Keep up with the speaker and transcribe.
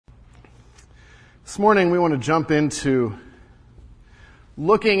This morning we want to jump into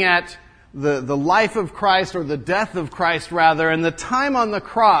looking at the life of Christ, or the death of Christ rather, and the time on the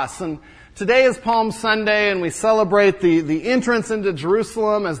cross. And today is Palm Sunday, and we celebrate the entrance into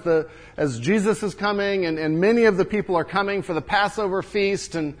Jerusalem as Jesus is coming, and many of the people are coming for the Passover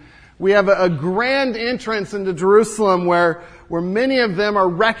feast. And we have a grand entrance into Jerusalem where many of them are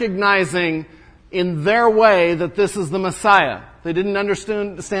recognizing in their way that this is the Messiah. They didn't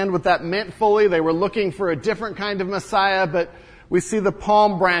understand what that meant fully. They were looking for a different kind of Messiah, but we see the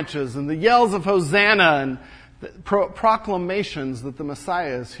palm branches and the yells of Hosanna and the proclamations that the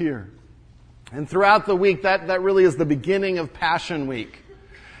Messiah is here. And throughout the week, that really is the beginning of Passion Week.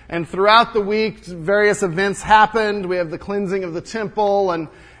 And throughout the week, various events happened. We have the cleansing of the temple,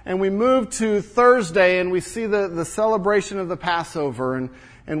 and we move to Thursday, and we see the celebration of the Passover,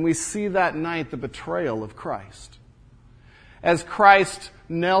 and we see that night the betrayal of Christ. As Christ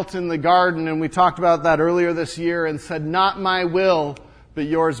knelt in the garden, and we talked about that earlier this year, and said, "Not my will, but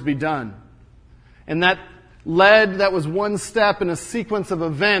yours be done." And that was one step in a sequence of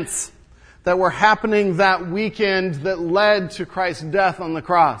events that were happening that weekend that led to Christ's death on the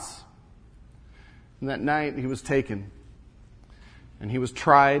cross. And that night he was taken, and he was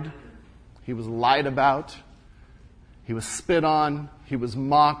tried, he was lied about, he was spit on, he was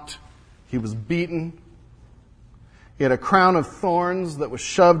mocked, he was beaten. He had a crown of thorns that was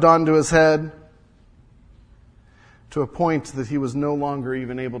shoved onto his head, to a point that he was no longer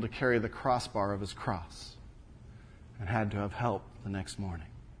even able to carry the crossbar of his cross and had to have help the next morning.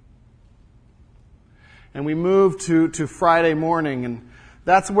 And we move to Friday morning, and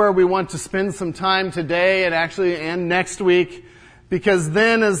that's where we want to spend some time today and next week, because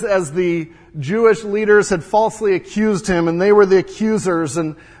then as the Jewish leaders had falsely accused him, and they were the accusers,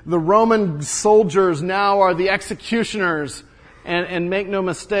 and the Roman soldiers now are the executioners, and make no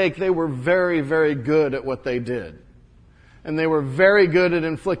mistake, they were very, very good at what they did. And they were very good at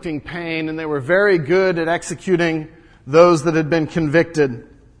inflicting pain, and they were very good at executing those that had been convicted.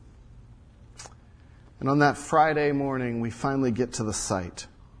 And on that Friday morning, we finally get to the site.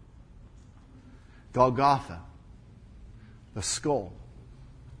 Golgotha, the skull.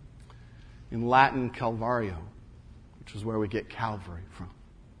 In Latin, Calvario, which is where we get Calvary from.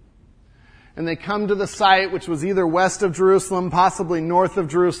 And they come to the site, which was either west of Jerusalem, possibly north of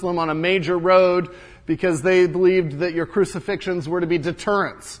Jerusalem, on a major road, because they believed that your crucifixions were to be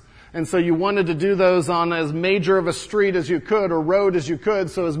deterrents. And so you wanted to do those on as major of a street as you could, or road as you could,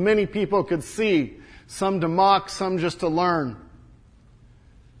 so as many people could see. Some to mock, some just to learn.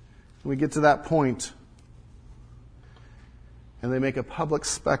 We get to that point, and they make a public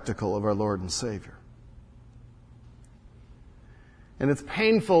spectacle of our Lord and Savior. And it's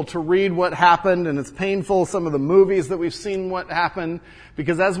painful to read what happened, and it's painful, some of the movies that we've seen what happened,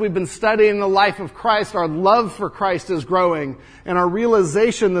 because as we've been studying the life of Christ, our love for Christ is growing, and our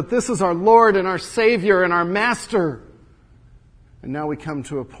realization that this is our Lord and our Savior and our Master. And now we come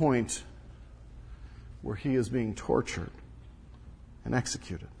to a point where he is being tortured and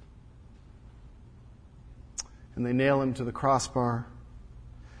executed. And they nail him to the crossbar,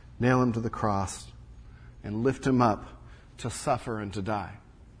 nail him to the cross, and lift him up to suffer and to die.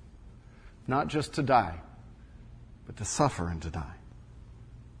 Not just to die, but to suffer and to die.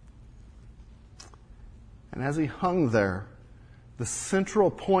 And as he hung there, the central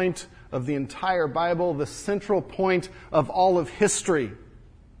point of the entire Bible, the central point of all of history,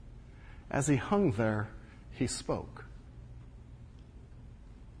 as he hung there, he spoke.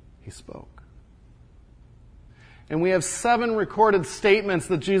 He spoke. And we have 7 recorded statements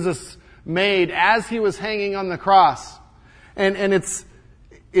that Jesus made as he was hanging on the cross. And it's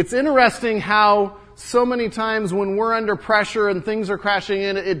interesting how so many times when we're under pressure and things are crashing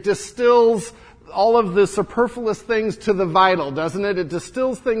in, it distills all of the superfluous things to the vital, doesn't it? It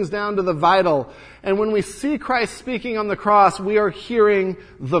distills things down to the vital. And when we see Christ speaking on the cross, we are hearing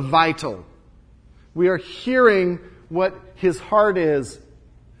the vital. We are hearing what his heart is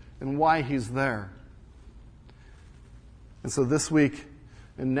and why he's there. And so this week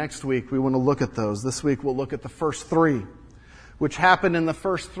and next week, we want to look at those. This week we'll look at the first 3, which happened in the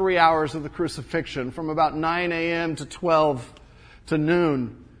first 3 hours of the crucifixion, from about 9 a.m. to 12 to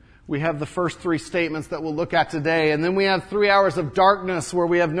noon. We have the first 3 statements that we'll look at today. And then we have 3 hours of darkness where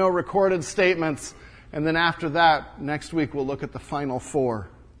we have no recorded statements. And then after that, next week we'll look at the final 4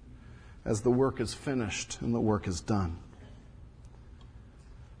 as the work is finished and the work is done.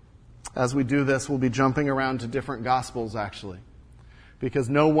 As we do this, we'll be jumping around to different Gospels, actually, because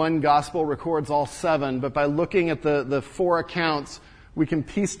no one Gospel records all 7, but by looking at the 4 accounts, we can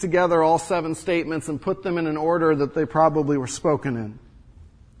piece together all 7 statements and put them in an order that they probably were spoken in.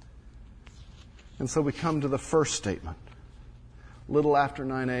 And so we come to the first statement, little after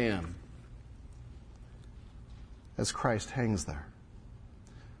 9 a.m., as Christ hangs there.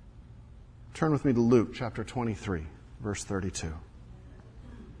 Turn with me to Luke chapter 23, verse 32.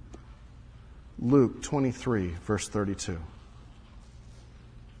 Luke 23, verse 32.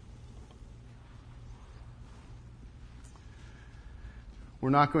 We're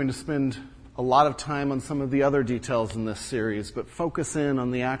not going to spend a lot of time on some of the other details in this series, but focus in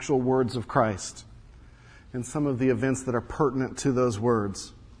on the actual words of Christ and some of the events that are pertinent to those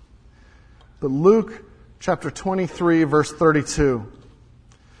words. But Luke chapter 23, verse 32.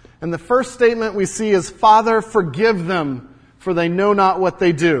 And the first statement we see is, Father, forgive them, for they know not what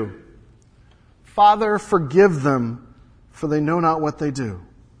they do. Father, forgive them, for they know not what they do.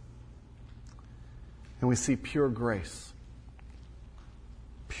 And we see pure grace.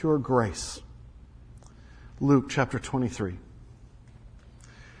 Pure grace. Luke chapter 23.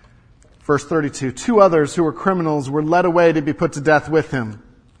 Verse 32. 2 others who were criminals were led away to be put to death with him.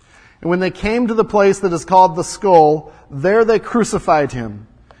 And when they came to the place that is called the Skull, there they crucified him,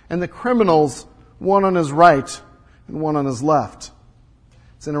 and the criminals, one on his right and one on his left.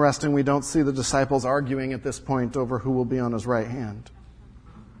 It's interesting, we don't see the disciples arguing at this point over who will be on his right hand.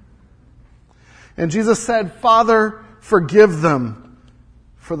 And Jesus said, Father, forgive them,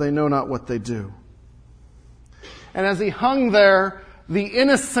 for they know not what they do. And as he hung there, the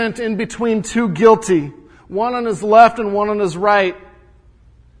innocent in between 2 guilty, one on his left and one on his right,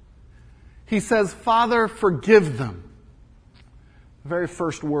 he says, Father, forgive them. The very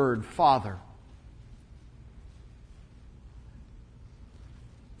first word, Father.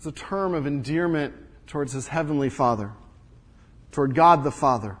 It's a term of endearment towards his heavenly Father, toward God the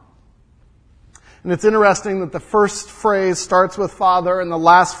Father. And it's interesting that the first phrase starts with Father, and the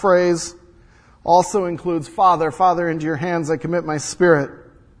last phrase also includes Father. Father, into your hands I commit my spirit.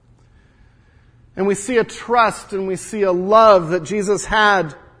 And we see a trust and we see a love that Jesus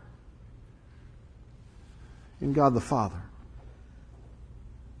had in God the Father.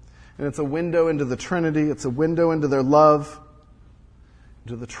 And it's a window into the Trinity. It's a window into their love,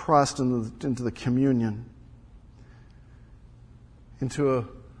 into the trust, into the communion, into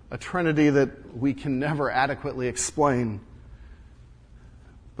a Trinity that we can never adequately explain,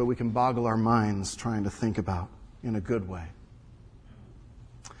 but we can boggle our minds trying to think about in a good way.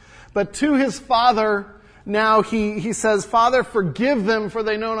 But to his Father, now he says, Father, forgive them, for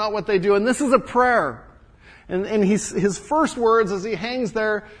they know not what they do. And this is a prayer. And his first words as he hangs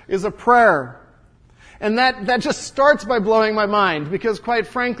there is a prayer. And that just starts by blowing my mind, because quite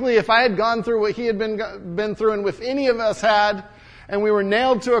frankly, if I had gone through what he had been through, and if any of us had, and we were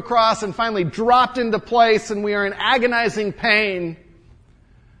nailed to a cross and finally dropped into place and we are in agonizing pain,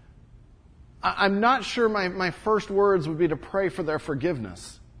 I'm not sure my first words would be to pray for their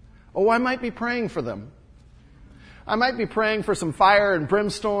forgiveness. Oh, I might be praying for them. I might be praying for some fire and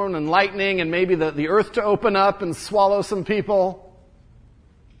brimstone and lightning and maybe the earth to open up and swallow some people.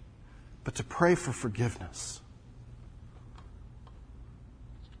 But to pray for forgiveness.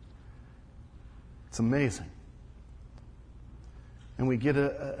 It's amazing. And we get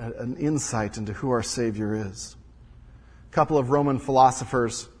an insight into who our Savior is. A couple of Roman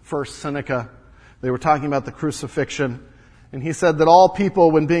philosophers, first Seneca, they were talking about the crucifixion. And he said that all people,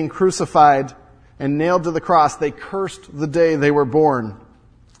 when being crucified and nailed to the cross, they cursed the day they were born.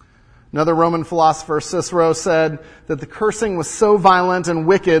 Another Roman philosopher, Cicero, said that the cursing was so violent and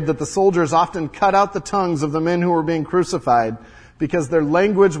wicked that the soldiers often cut out the tongues of the men who were being crucified because their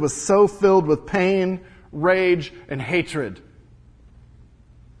language was so filled with pain, rage, and hatred.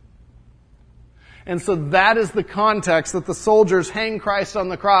 And so that is the context that the soldiers hang Christ on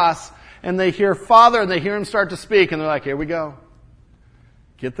the cross, and they hear Father, and they hear him start to speak, and they're like, here we go.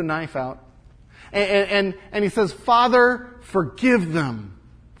 Get the knife out. And he says, Father, forgive them,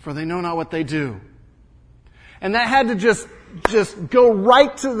 for they know not what they do. And that had to just go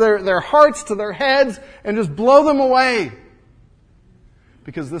right to their hearts, to their heads, and just blow them away.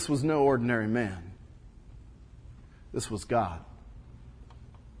 Because this was no ordinary man. This was God.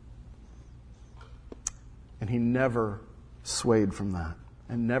 And he never swayed from that,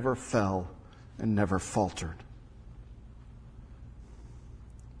 and never fell, and never faltered.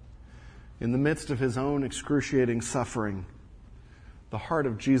 In the midst of his own excruciating suffering, the heart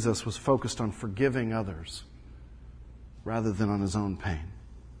of Jesus was focused on forgiving others rather than on his own pain.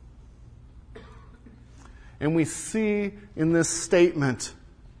 And we see in this statement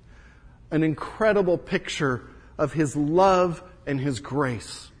an incredible picture of his love and his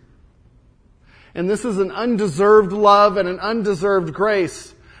grace. And this is an undeserved love and an undeserved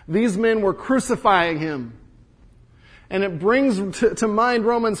grace. These men were crucifying him. And it brings to mind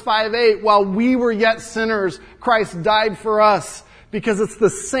Romans 5:8, while we were yet sinners, Christ died for us, because it's the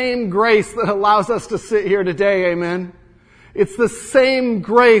same grace that allows us to sit here today, amen? It's the same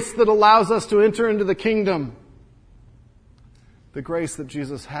grace that allows us to enter into the kingdom. The grace that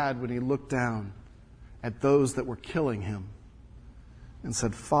Jesus had when he looked down at those that were killing him and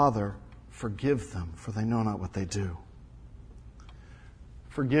said, Father, forgive them, for they know not what they do.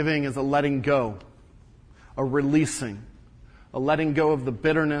 Forgiving is a letting go, a releasing, a letting go of the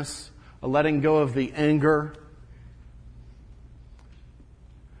bitterness, a letting go of the anger.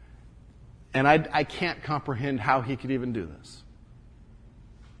 And I can't comprehend how he could even do this,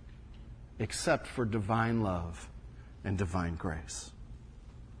 except for divine love and divine grace.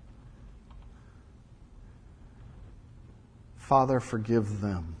 Father, forgive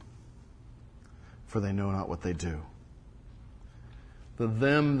them, for they know not what they do. The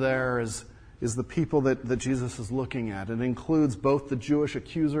them there is the people that Jesus is looking at. It includes both the Jewish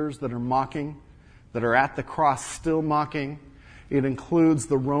accusers that are mocking, that are at the cross still mocking. It includes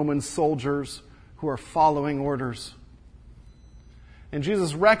the Roman soldiers who are following orders. And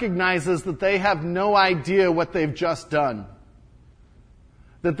Jesus recognizes that they have no idea what they've just done.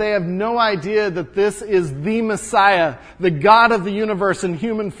 That they have no idea that this is the Messiah, the God of the universe in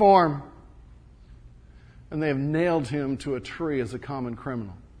human form. And they have nailed him to a tree as a common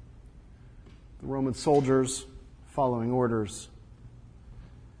criminal. The Roman soldiers following orders.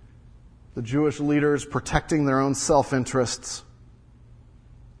 The Jewish leaders protecting their own self-interests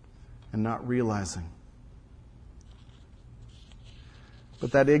and not realizing.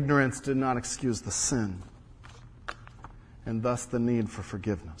 But that ignorance did not excuse the sin, and thus the need for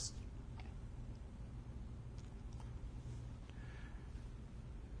forgiveness.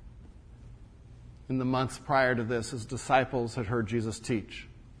 In the months prior to this, his disciples had heard Jesus teach.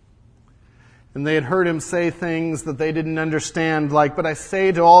 And they had heard him say things that they didn't understand, like, but I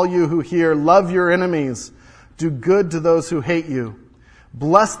say to all you who hear, love your enemies, do good to those who hate you,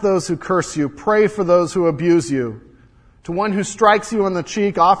 bless those who curse you, pray for those who abuse you. To one who strikes you on the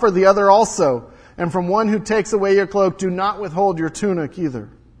cheek, offer the other also. And from one who takes away your cloak, do not withhold your tunic either.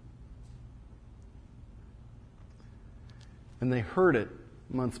 And they heard it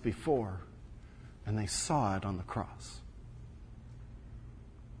months before, and they saw it on the cross.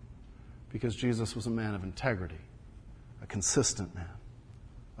 Because Jesus was a man of integrity, a consistent man,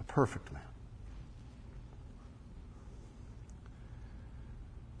 a perfect man.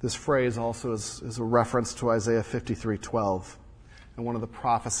 This phrase also is a reference to Isaiah 53:12 and one of the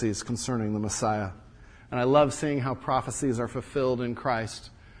prophecies concerning the Messiah. And I love seeing how prophecies are fulfilled in Christ,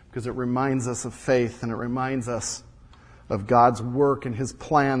 because it reminds us of faith and it reminds us of God's work and his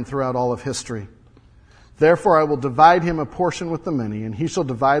plan throughout all of history. Therefore I will divide him a portion with the many, and he shall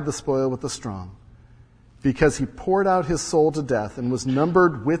divide the spoil with the strong. Because he poured out his soul to death and was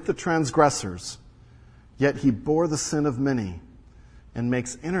numbered with the transgressors, yet he bore the sin of many and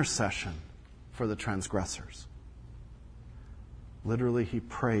makes intercession for the transgressors. Literally, he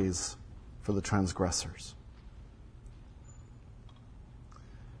prays for the transgressors.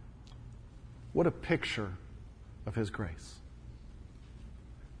 What a picture of his grace.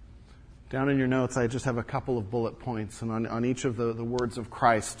 Down in your notes, I just have a couple of bullet points, and on each of the words of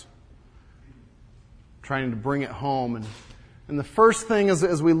Christ, trying to bring it home. And the first thing is,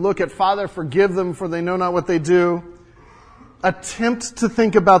 as we look at Father, forgive them, for they know not what they do, attempt to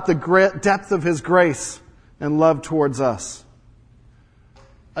think about the depth of his grace and love towards us.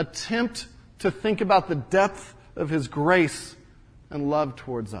 Attempt to think about the depth of his grace and love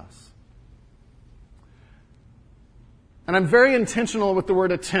towards us. And I'm very intentional with the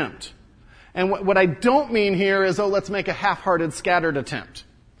word attempt. And what I don't mean here is, let's make a half-hearted, scattered attempt.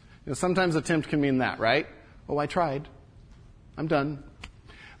 Sometimes attempt can mean that, right? Oh, I tried. I'm done.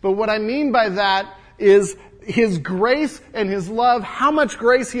 But what I mean by that is his grace and his love, how much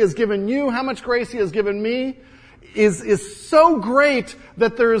grace he has given you, how much grace he has given me, is so great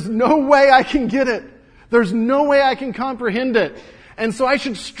that there is no way I can get it. There's no way I can comprehend it. And so I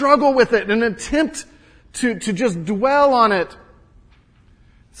should struggle with it and attempt to just dwell on it.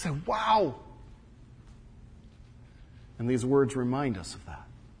 Say, wow. And these words remind us of that.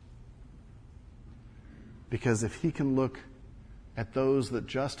 Because if he can look at those that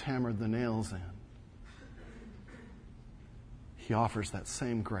just hammered the nails in, he offers that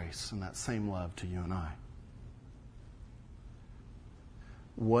same grace and that same love to you and I.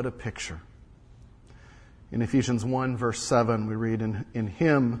 What a picture. In Ephesians 1, verse 7, we read, in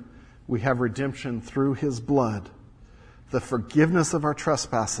him we have redemption through his blood, the forgiveness of our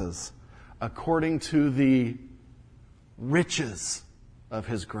trespasses, according to the riches of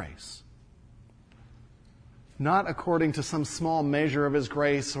his grace. not according to some small measure of His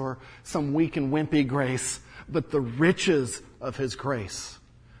grace or some weak and wimpy grace, but the riches of His grace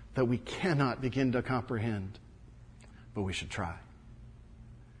that we cannot begin to comprehend. But we should try.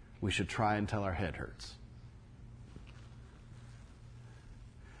 We should try until our head hurts.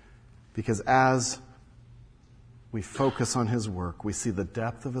 Because as we focus on His work, we see the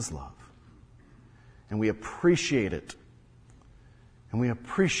depth of His love. And we appreciate it. And we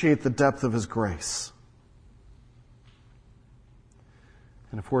appreciate the depth of His grace.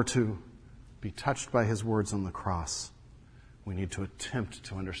 And if we're to be touched by His words on the cross, we need to attempt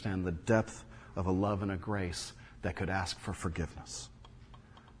to understand the depth of a love and a grace that could ask for forgiveness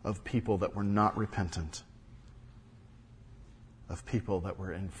of people that were not repentant, of people that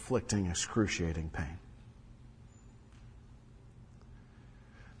were inflicting excruciating pain.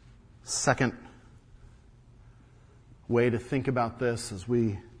 Second way to think about this as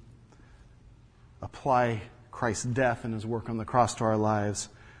we apply Christ's death and His work on the cross to our lives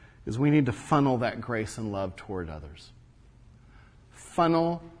is we need to funnel that grace and love toward others.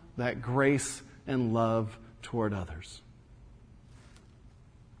 Funnel that grace and love toward others.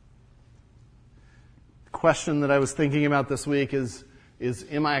 The question that I was thinking about this week is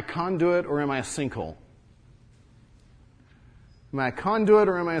am I a conduit or am I a sinkhole? Am I a conduit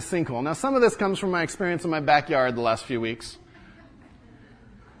or am I a sinkhole? Now, some of this comes from my experience in my backyard the last few weeks.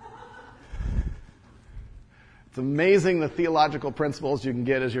 It's amazing the theological principles you can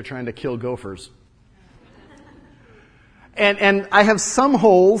get as you're trying to kill gophers. And I have some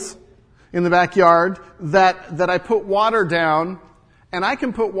holes in the backyard that I put water down, and I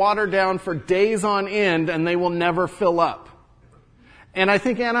can put water down for days on end and they will never fill up. And I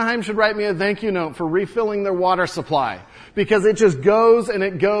think Anaheim should write me a thank you note for refilling their water supply, because it just goes and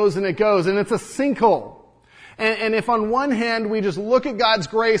it goes and it goes, and it's a sinkhole. And if on one hand we just look at God's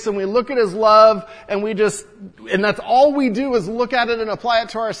grace and we look at His love and and that's all we do is look at it and apply it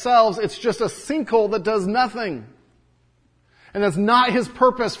to ourselves, it's just a sinkhole that does nothing. And that's not His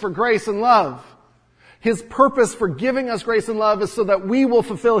purpose for grace and love. His purpose for giving us grace and love is so that we will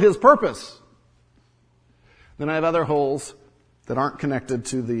fulfill His purpose. Then I have other holes that aren't connected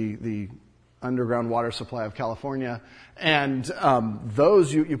to the underground water supply of California. And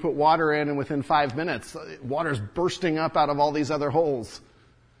those you put water in, and within 5 minutes, water's bursting up out of all these other holes.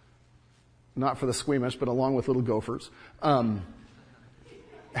 Not for the squeamish, but along with little gophers. And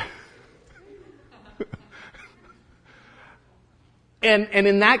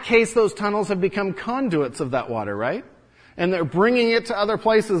in that case, those tunnels have become conduits of that water, right? And they're bringing it to other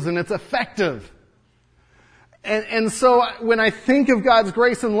places, and it's effective. And so when I think of God's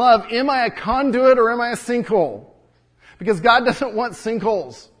grace and love, am I a conduit or am I a sinkhole? Because God doesn't want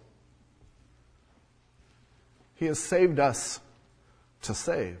sinkholes. He has saved us to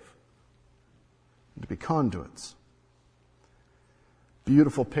save, to be conduits.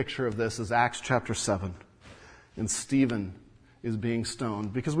 Beautiful picture of this is Acts chapter 7. And Stephen is being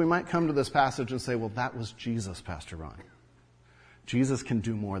stoned. Because we might come to this passage and say, well, that was Jesus, Pastor Ron. Jesus can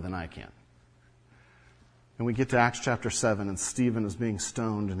do more than I can. And we get to Acts chapter 7, and Stephen is being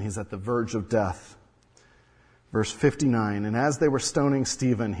stoned, and he's at the verge of death. Verse 59, and as they were stoning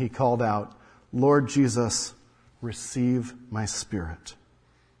Stephen, he called out, Lord Jesus, receive my spirit.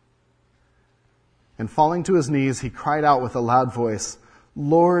 And falling to his knees, he cried out with a loud voice,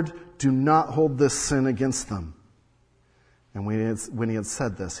 Lord, do not hold this sin against them. And when he had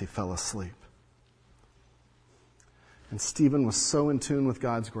said this, he fell asleep. And Stephen was so in tune with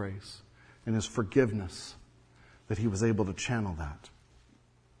God's grace and His forgiveness that he was able to channel that.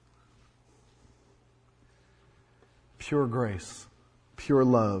 Pure grace, pure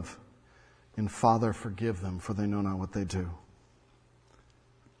love, and Father, forgive them, for they know not what they do.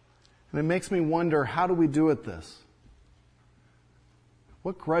 And it makes me wonder, how do we do at this?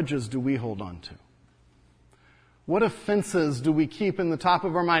 What grudges do we hold on to? What offenses do we keep in the top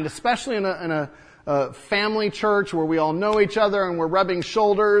of our mind, especially in a family church where we all know each other and we're rubbing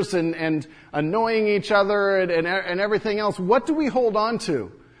shoulders and annoying each other and everything else? What do we hold on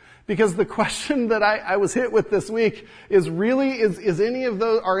to? Because the question that I was hit with this week is really,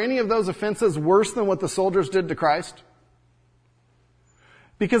 are any of those offenses worse than what the soldiers did to Christ?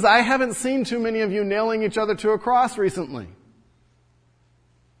 Because I haven't seen too many of you nailing each other to a cross recently.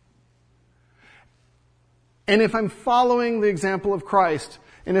 And if I'm following the example of Christ,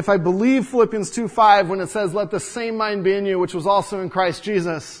 and if I believe Philippians 2:5 when it says, let the same mind be in you, which was also in Christ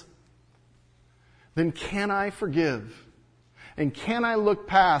Jesus, then can I forgive? And can I look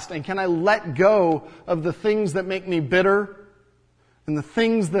past? And can I let go of the things that make me bitter? And the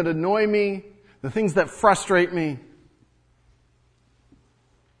things that annoy me? The things that frustrate me?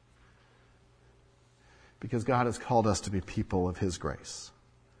 Because God has called us to be people of His grace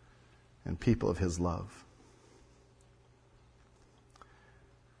and people of His love.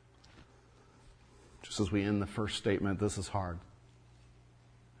 Just as we end the first statement, this is hard.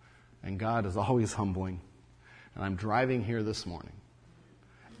 And God is always humbling. And I'm driving here this morning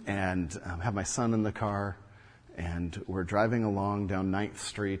and I have my son in the car, and we're driving along down 9th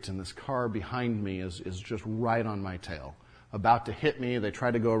Street, and this car behind me is just right on my tail, about to hit me. They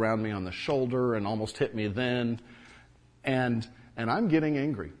try to go around me on the shoulder and almost hit me then. And I'm getting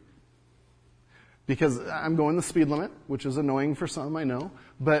angry. Because I'm going the speed limit, which is annoying for some, I know.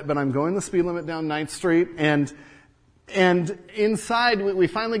 But I'm going the speed limit down 9th Street, and inside we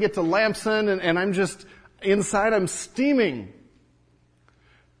finally get to Lamson, and I'm just, inside I'm steaming.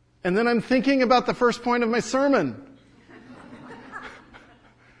 And then I'm thinking about the first point of my sermon.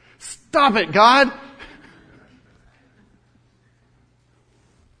 Stop it, God!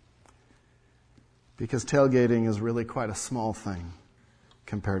 Because tailgating is really quite a small thing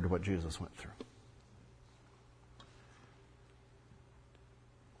compared to what Jesus went through.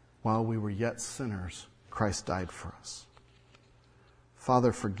 While we were yet sinners, Christ died for us.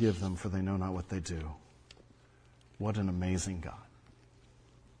 Father, forgive them, for they know not what they do. What an amazing God.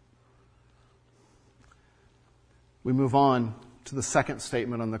 We move on to the second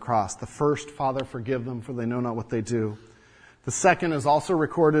statement on the cross. The first, Father, forgive them, for they know not what they do. The second is also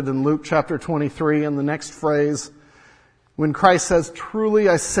recorded in Luke chapter 23, and the next phrase, when Christ says, truly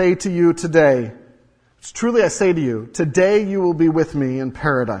I say to you today, truly I say to you, today you will be with me in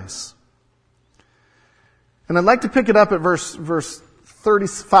paradise. And I'd like to pick it up at verse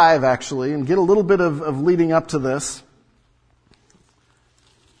 35, actually, and get a little bit of leading up to this.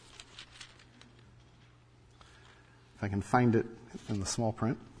 If I can find it in the small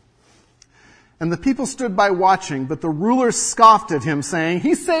print. And the people stood by watching, but the rulers scoffed at him, saying,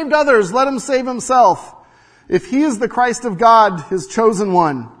 he saved others, let him save himself. If he is the Christ of God, his chosen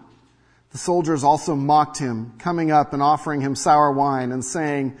one. The soldiers also mocked him, coming up and offering him sour wine, and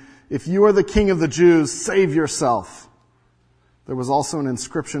saying, if you are the king of the Jews, save yourself. There was also an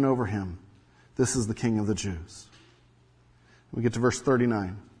inscription over him, this is the King of the Jews. We get to verse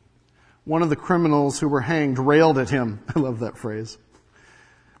 39. One of the criminals who were hanged railed at him. I love that phrase.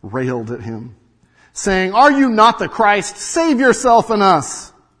 Railed at him, saying, are you not the Christ? Save yourself and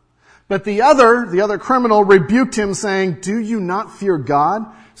us. But the other criminal rebuked him, saying, do you not fear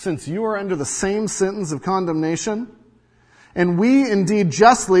God, since you are under the same sentence of condemnation? And we indeed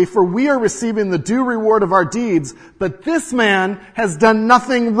justly, for we are receiving the due reward of our deeds, but this man has done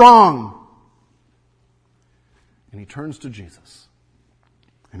nothing wrong. And he turns to Jesus.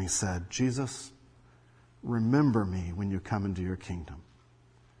 And he said, Jesus, remember me when you come into your kingdom.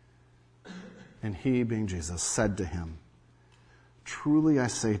 And he, being Jesus, said to him, truly I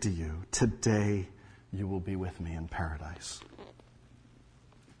say to you, today you will be with me in paradise.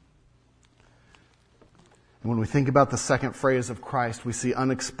 And when we think about the second phrase of Christ, we see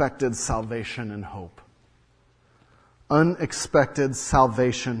unexpected salvation and hope. Unexpected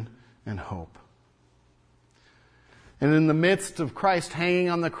salvation and hope. And in the midst of Christ hanging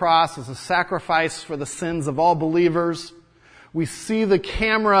on the cross as a sacrifice for the sins of all believers, we see the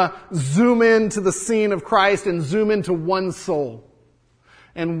camera zoom into the scene of Christ and zoom into one soul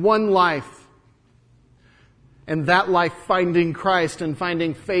and one life. And that life finding Christ and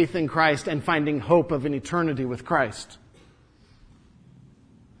finding faith in Christ and finding hope of an eternity with Christ.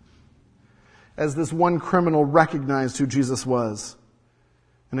 As this one criminal recognized who Jesus was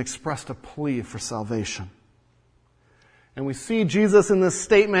and expressed a plea for salvation. And we see Jesus in this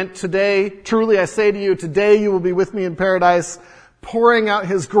statement, today, truly I say to you, today you will be with me in paradise, pouring out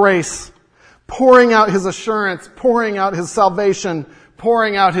His grace, pouring out His assurance, pouring out His salvation,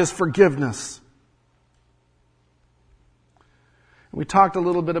 pouring out His forgiveness. We talked a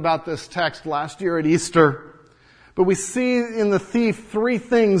little bit about this text last year at Easter, but we see in the thief three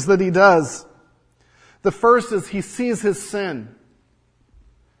things that he does. The first is he sees his sin.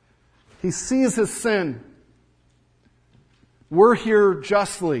 He sees his sin. We're here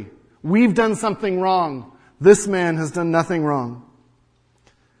justly. We've done something wrong. This man has done nothing wrong.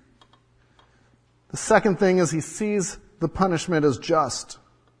 The second thing is he sees the punishment as just.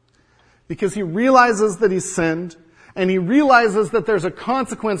 Because he realizes that he's sinned, and he realizes that there's a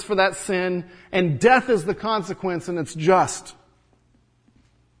consequence for that sin, and death is the consequence, and it's just.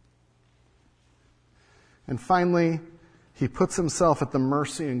 And finally, he puts himself at the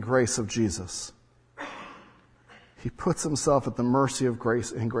mercy and grace of Jesus. He puts himself at the mercy of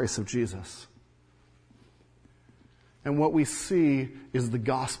grace and grace of Jesus. And what we see is the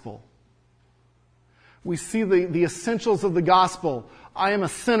gospel. We see the essentials of the gospel. I am a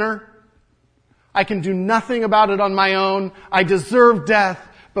sinner. I can do nothing about it on my own. I deserve death,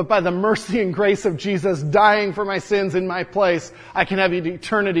 but by the mercy and grace of Jesus dying for my sins in my place, I can have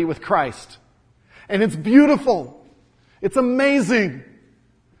eternity with Christ. And it's beautiful. It's amazing.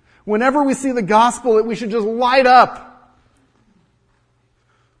 Whenever we see the gospel, we should just light up.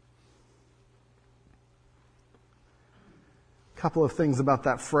 A couple of things about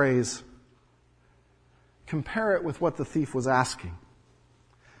that phrase. Compare it with what the thief was asking.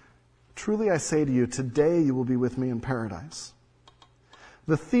 Truly I say to you, today you will be with me in paradise.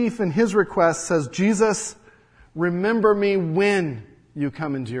 The thief in his request says, Jesus, remember me when you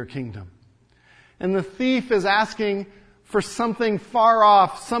come into your kingdom. And the thief is asking for something far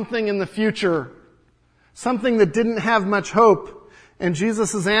off, something in the future, something that didn't have much hope. And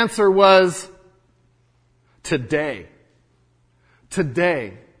Jesus' answer was, today.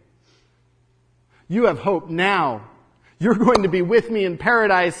 Today. You have hope now. You're going to be with me in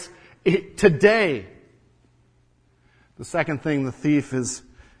paradise today. The second thing, the thief is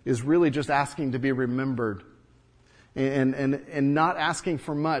really just asking to be remembered and not asking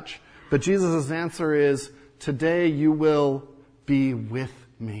for much. But Jesus' answer is, today you will be with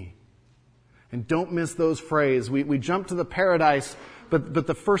me. And don't miss those phrases. We jump to the paradise, but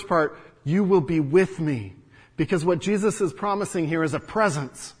the first part, you will be with me. Because what Jesus is promising here is a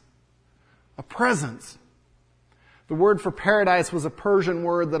presence. A presence. The word for paradise was a Persian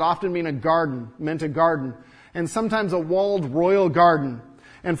word that often meant a garden, and sometimes a walled royal garden.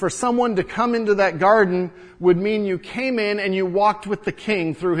 And for someone to come into that garden would mean you came in and you walked with the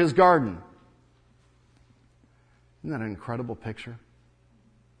king through his garden. Isn't that an incredible picture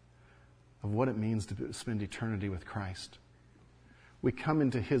of what it means to spend eternity with Christ? We come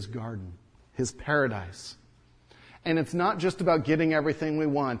into his garden, his paradise. And it's not just about getting everything we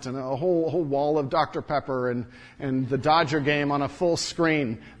want and a whole wall of Dr. Pepper and the Dodger game on a full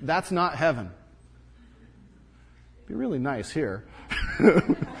screen. That's not heaven. It'd be really nice here.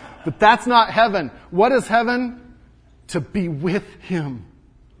 But that's not heaven. What is heaven? To be with him.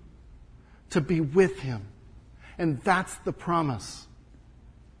 To be with him. And that's the promise.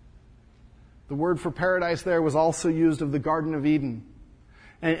 The word for paradise there was also used of the Garden of Eden.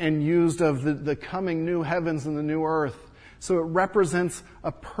 And used of the coming new heavens and the new earth. So it represents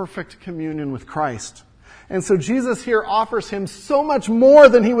a perfect communion with Christ. And so Jesus here offers him so much more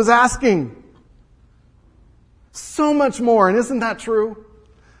than he was asking. So much more. And isn't that true?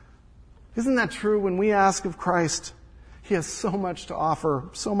 Isn't that true? When we ask of Christ, he has so much to offer,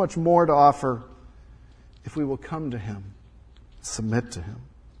 so much more to offer, if we will come to him, submit to him.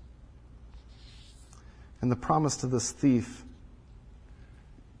 And the promise to this thief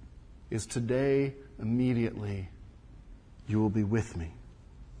is today, immediately, you will be with me.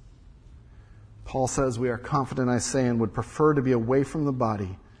 Paul says, we are confident, I say, and would prefer to be away from the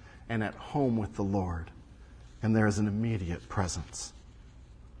body and at home with the Lord. And there is an immediate presence.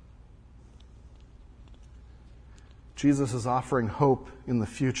 Jesus is offering hope in the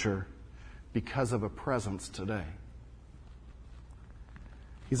future because of a presence today.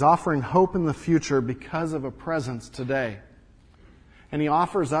 He's offering hope in the future because of a presence today. And he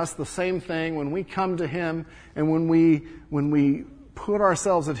offers us the same thing when we come to him and when we put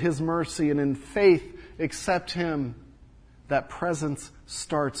ourselves at his mercy and in faith accept him, that presence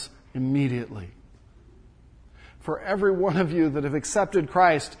starts immediately. For every one of you that have accepted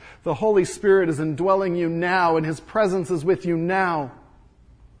Christ, the Holy Spirit is indwelling you now and his presence is with you now.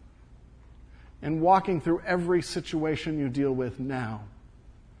 And walking through every situation you deal with now.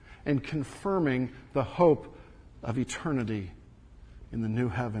 And confirming the hope of eternity in the new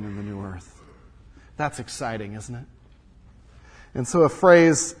heaven and the new earth. That's exciting, isn't it? And so a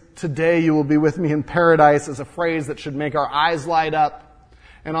phrase, today you will be with me in paradise, is a phrase that should make our eyes light up.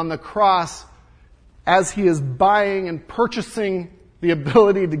 And on the cross, as he is buying and purchasing the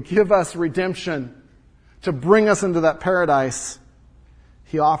ability to give us redemption, to bring us into that paradise,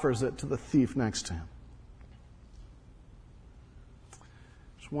 he offers it to the thief next to him.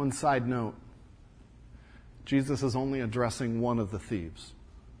 Just one side note. Jesus is only addressing one of the thieves.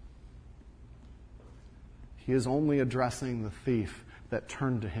 He is only addressing the thief that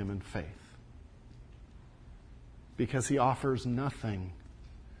turned to him in faith. Because he offers nothing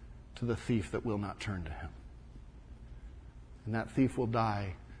to the thief that will not turn to him. And that thief will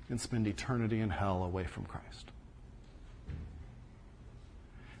die and spend eternity in hell away from Christ.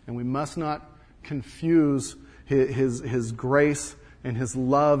 And we must not confuse his grace and his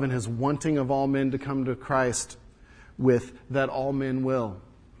love and his wanting of all men to come to Christ with that all men will.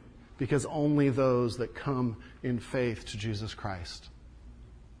 Because only those that come in faith to Jesus Christ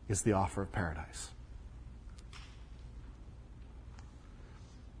is the offer of paradise.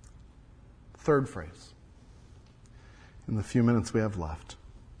 Third phrase. In the few minutes we have left,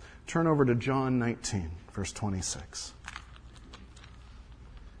 turn over to John 19, verse 26.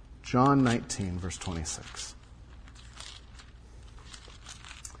 John 19, verse 26.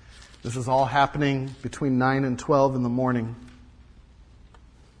 This is all happening between 9 and 12 in the morning.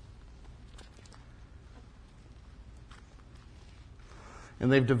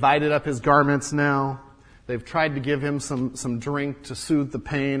 And they've divided up his garments now. They've tried to give him some drink to soothe the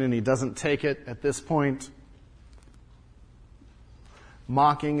pain, and he doesn't take it at this point.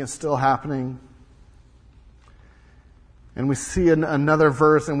 Mocking is still happening. And we see another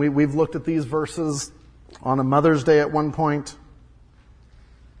verse, and we've looked at these verses on a Mother's Day at one point.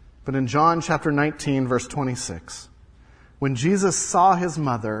 But in John chapter 19, verse 26, when Jesus saw his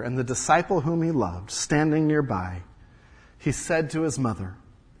mother and the disciple whom he loved standing nearby, he said to his mother,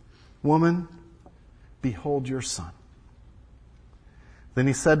 "Woman, behold your son." Then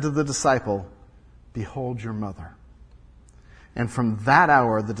he said to the disciple, "Behold your mother." And from that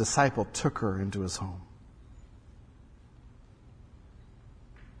hour, the disciple took her into his home.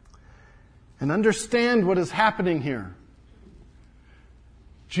 And understand what is happening here.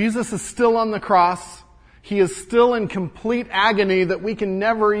 Jesus is still on the cross. He is still in complete agony that we can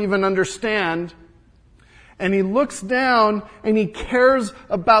never even understand. And he looks down and he cares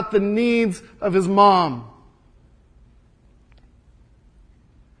about the needs of his mom.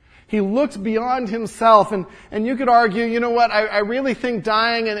 He looks beyond himself, and you could argue, you know what, I really think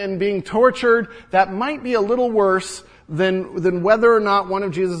dying and being tortured, that might be a little worse than whether or not one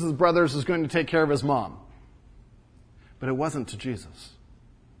of Jesus' brothers is going to take care of his mom. But it wasn't to Jesus.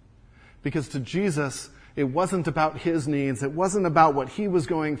 Because to Jesus, it wasn't about his needs. It wasn't about what he was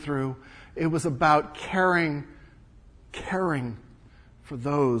going through. It was about caring for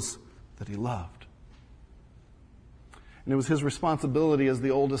those that he loved. And it was his responsibility as the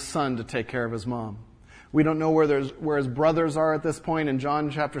oldest son to take care of his mom. We don't know where his brothers are at this point. In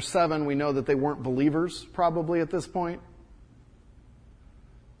John chapter 7, we know that they weren't believers probably at this point.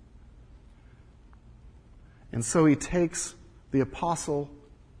 And so he takes the apostle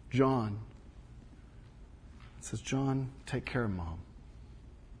John and says, "John, take care of Mom.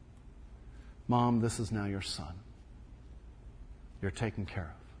 Mom, this is now your son. You're taken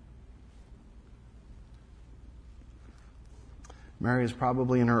care of." Mary is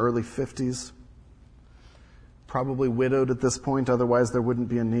probably in her early 50s, probably widowed at this point, otherwise there wouldn't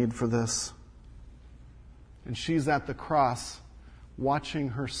be a need for this. And she's at the cross watching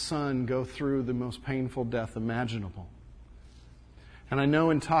her son go through the most painful death imaginable. And I know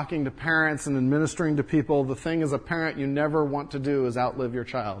in talking to parents and administering to people, the thing as a parent you never want to do is outlive your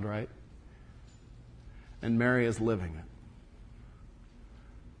child, right? And Mary is living it.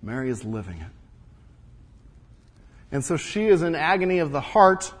 Mary is living it. And so she is in agony of the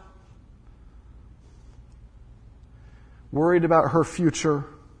heart, worried about her future.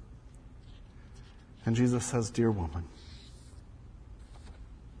 And Jesus says, "Dear woman,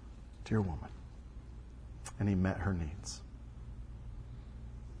 dear woman." And he met her needs.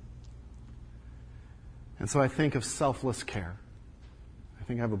 And so I think of selfless care. I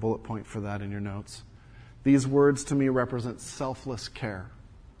think I have a bullet point for that in your notes. These words to me represent selfless care.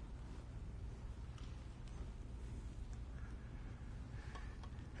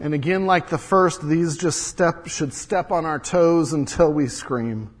 And again, like the first, these just should step on our toes until we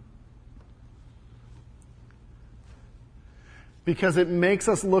scream. Because it makes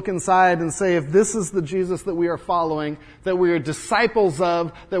us look inside and say, if this is the Jesus that we are following, that we are disciples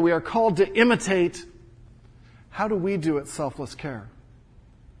of, that we are called to imitate, how do we do it selfless care?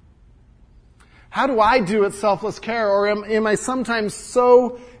 How do I do it selfless care? Or am I sometimes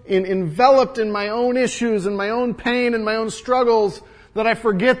so enveloped in my own issues and my own pain and my own struggles that I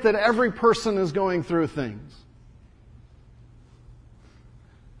forget that every person is going through things?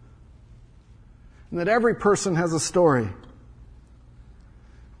 And that every person has a story.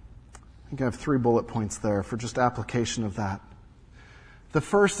 I think I have 3 bullet points there for just application of that. The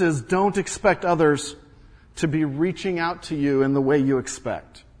first is, don't expect others to be reaching out to you in the way you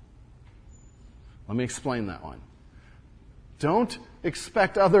expect. Let me explain that one. Don't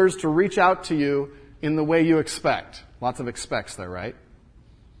expect others to reach out to you in the way you expect. Lots of expects there, right?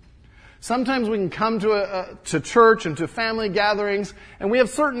 Sometimes we can come to church and to family gatherings, and we have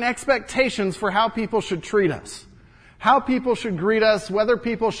certain expectations for how people should treat us. How people should greet us, whether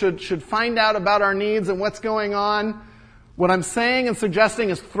people should find out about our needs and what's going on. What I'm saying and suggesting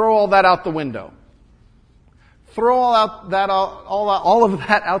is throw all that out the window. Throw all of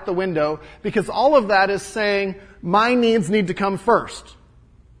that out the window, because all of that is saying my needs need to come first.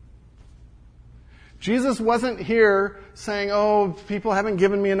 Jesus wasn't here saying, oh, people haven't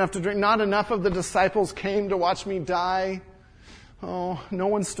given me enough to drink. Not enough of the disciples came to watch me die. Oh, no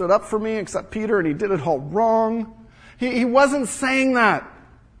one stood up for me except Peter, and he did it all wrong. He wasn't saying that.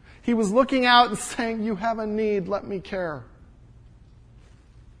 He was looking out and saying, you have a need, let me care.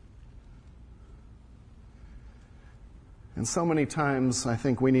 And so many times, I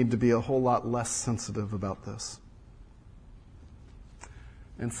think we need to be a whole lot less sensitive about this.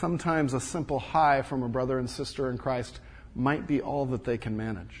 And sometimes a simple hi from a brother and sister in Christ might be all that they can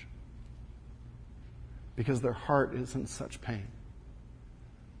manage, because their heart is in such pain.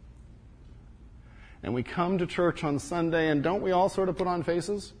 And we come to church on Sunday, and don't we all sort of put on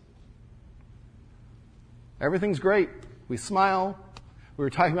faces? Everything's great. We smile. We were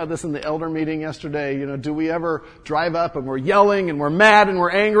talking about this in the elder meeting yesterday. You know, do we ever drive up and we're yelling and we're mad and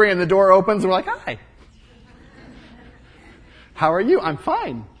we're angry and the door opens and we're like, hi. How are you? I'm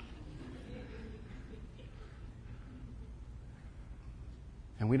fine.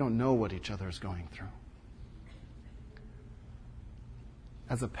 And we don't know what each other is going through.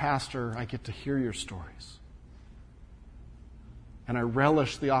 As a pastor, I get to hear your stories. And I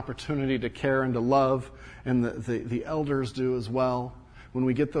relish the opportunity to care and to love, and the elders do as well. When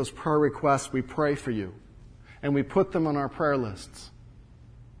we get those prayer requests, we pray for you. And we put them on our prayer lists.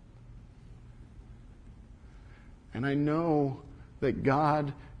 And I know that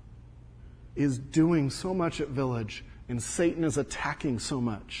God is doing so much at Village, and Satan is attacking so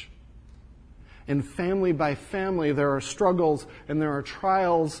much. And family by family, there are struggles and there are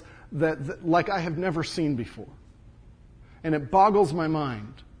trials that like I have never seen before. And it boggles my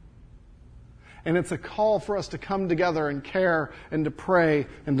mind. And it's a call for us to come together and care and to pray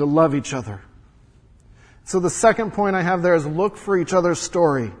and to love each other. So the second point I have there is look for each other's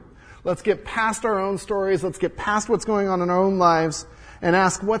story. Let's get past our own stories. Let's get past what's going on in our own lives and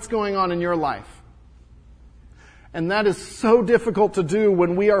ask what's going on in your life. And that is so difficult to do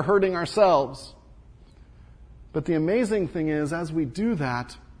when we are hurting ourselves. But the amazing thing is, as we do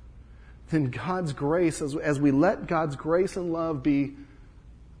that, then God's grace, as we let God's grace and love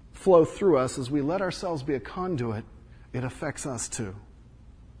flow through us, as we let ourselves be a conduit, it affects us too.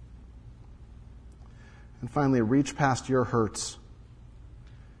 And finally, reach past your hurts,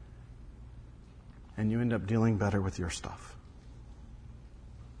 and you end up dealing better with your stuff.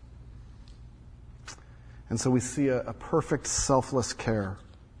 And so we see a perfect selfless care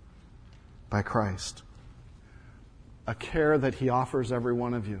by Christ. A care that He offers every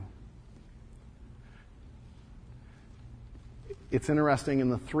one of you. It's interesting, in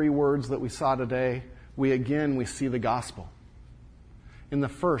the 3 words that we saw today, we see the gospel. In the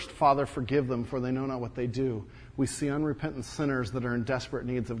first, Father, forgive them, for they know not what they do. We see unrepentant sinners that are in desperate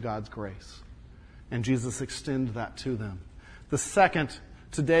needs of God's grace. And Jesus extends that to them. The second,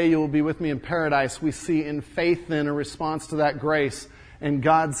 today you will be with me in paradise. We see in faith then a response to that grace and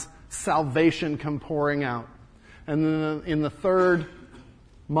God's salvation come pouring out. And then in the third,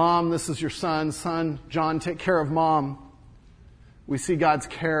 Mom, this is your son. Son, John, take care of Mom. We see God's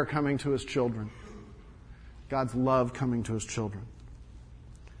care coming to His children. God's love coming to His children.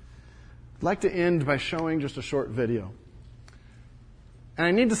 I'd like to end by showing just a short video. And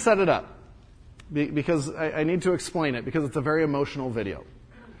I need to set it up because I need to explain it, because it's a very emotional video.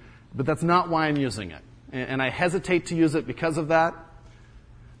 But that's not why I'm using it. And I hesitate to use it because of that.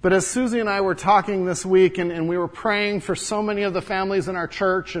 But as Susie and I were talking this week, and we were praying for so many of the families in our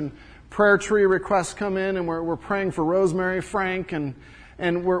church, and prayer tree requests come in, and we're praying for Rosemary, Frank, and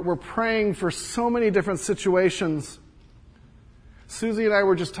we're praying for so many different situations. Susie and I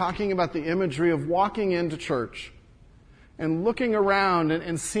were just talking about the imagery of walking into church and looking around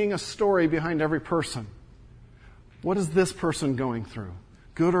and seeing a story behind every person. What is this person going through?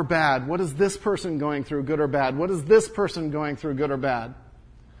 Good or bad? What is this person going through? Good or bad? What is this person going through? Good or bad?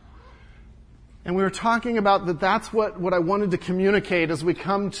 And we were talking about that's what I wanted to communicate as we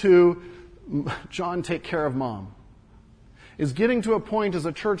come to John, take care of Mom. Is getting to a point as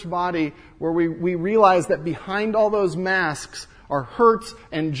a church body where we realize that behind all those masks are hurts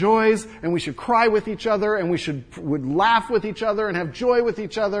and joys, and we should cry with each other, and would laugh with each other and have joy with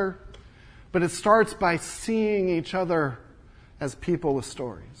each other. But it starts by seeing each other as people with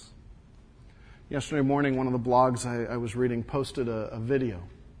stories. Yesterday morning, one of the blogs I was reading posted a video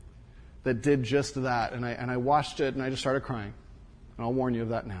that did just that. And I watched it and I just started crying. And I'll warn you of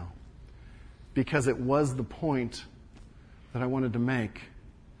that now. Because it was the point that I wanted to make,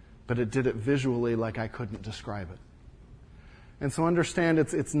 but it did it visually like I couldn't describe it. And so understand,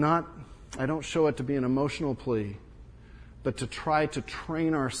 it's not, I don't show it to be an emotional plea, but to try to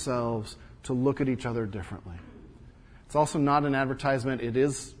train ourselves to look at each other differently. It's also not an advertisement. It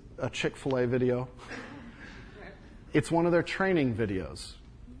is a Chick-fil-A video? It's one of their training videos.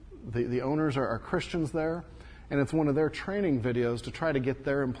 The owners are Christians there, and it's one of their training videos to try to get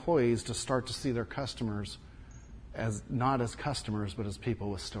their employees to start to see their customers as not as customers, but as people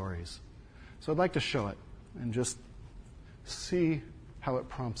with stories. So I'd like to show it and just see how it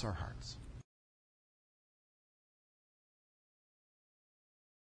prompts our hearts.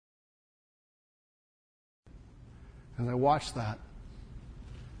 As I watch that,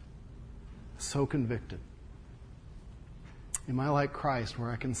 so convicted. Am I like Christ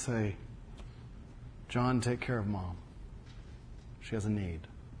where I can say, John, take care of Mom. She has a need.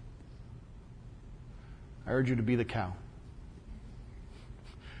 I urge you to be the cow.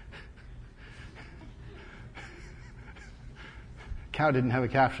 Cow didn't have a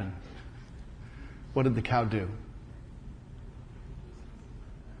caption. What did the cow do?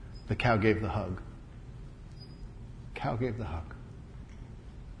 The cow gave the hug. Cow gave the hug.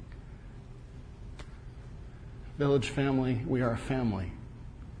 Village family, we are a family.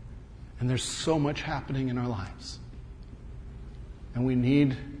 And there's so much happening in our lives. And we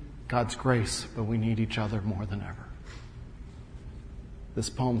need God's grace, but we need each other more than ever. This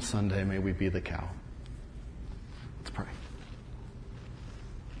Palm Sunday, may we be the cow. Let's pray.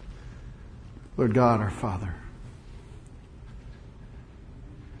 Lord God, our Father,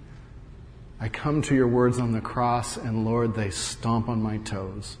 I come to your words on the cross, and Lord, they stomp on my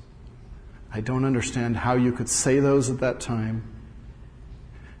toes. I don't understand how you could say those at that time,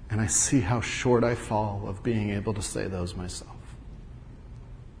 and I see how short I fall of being able to say those myself.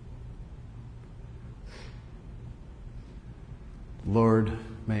 Lord,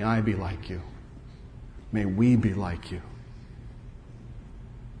 may I be like you. May we be like you.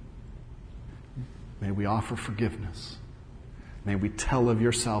 May we offer forgiveness. May we tell of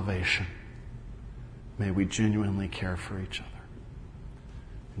your salvation. May we genuinely care for each other.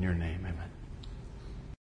 In your name, amen.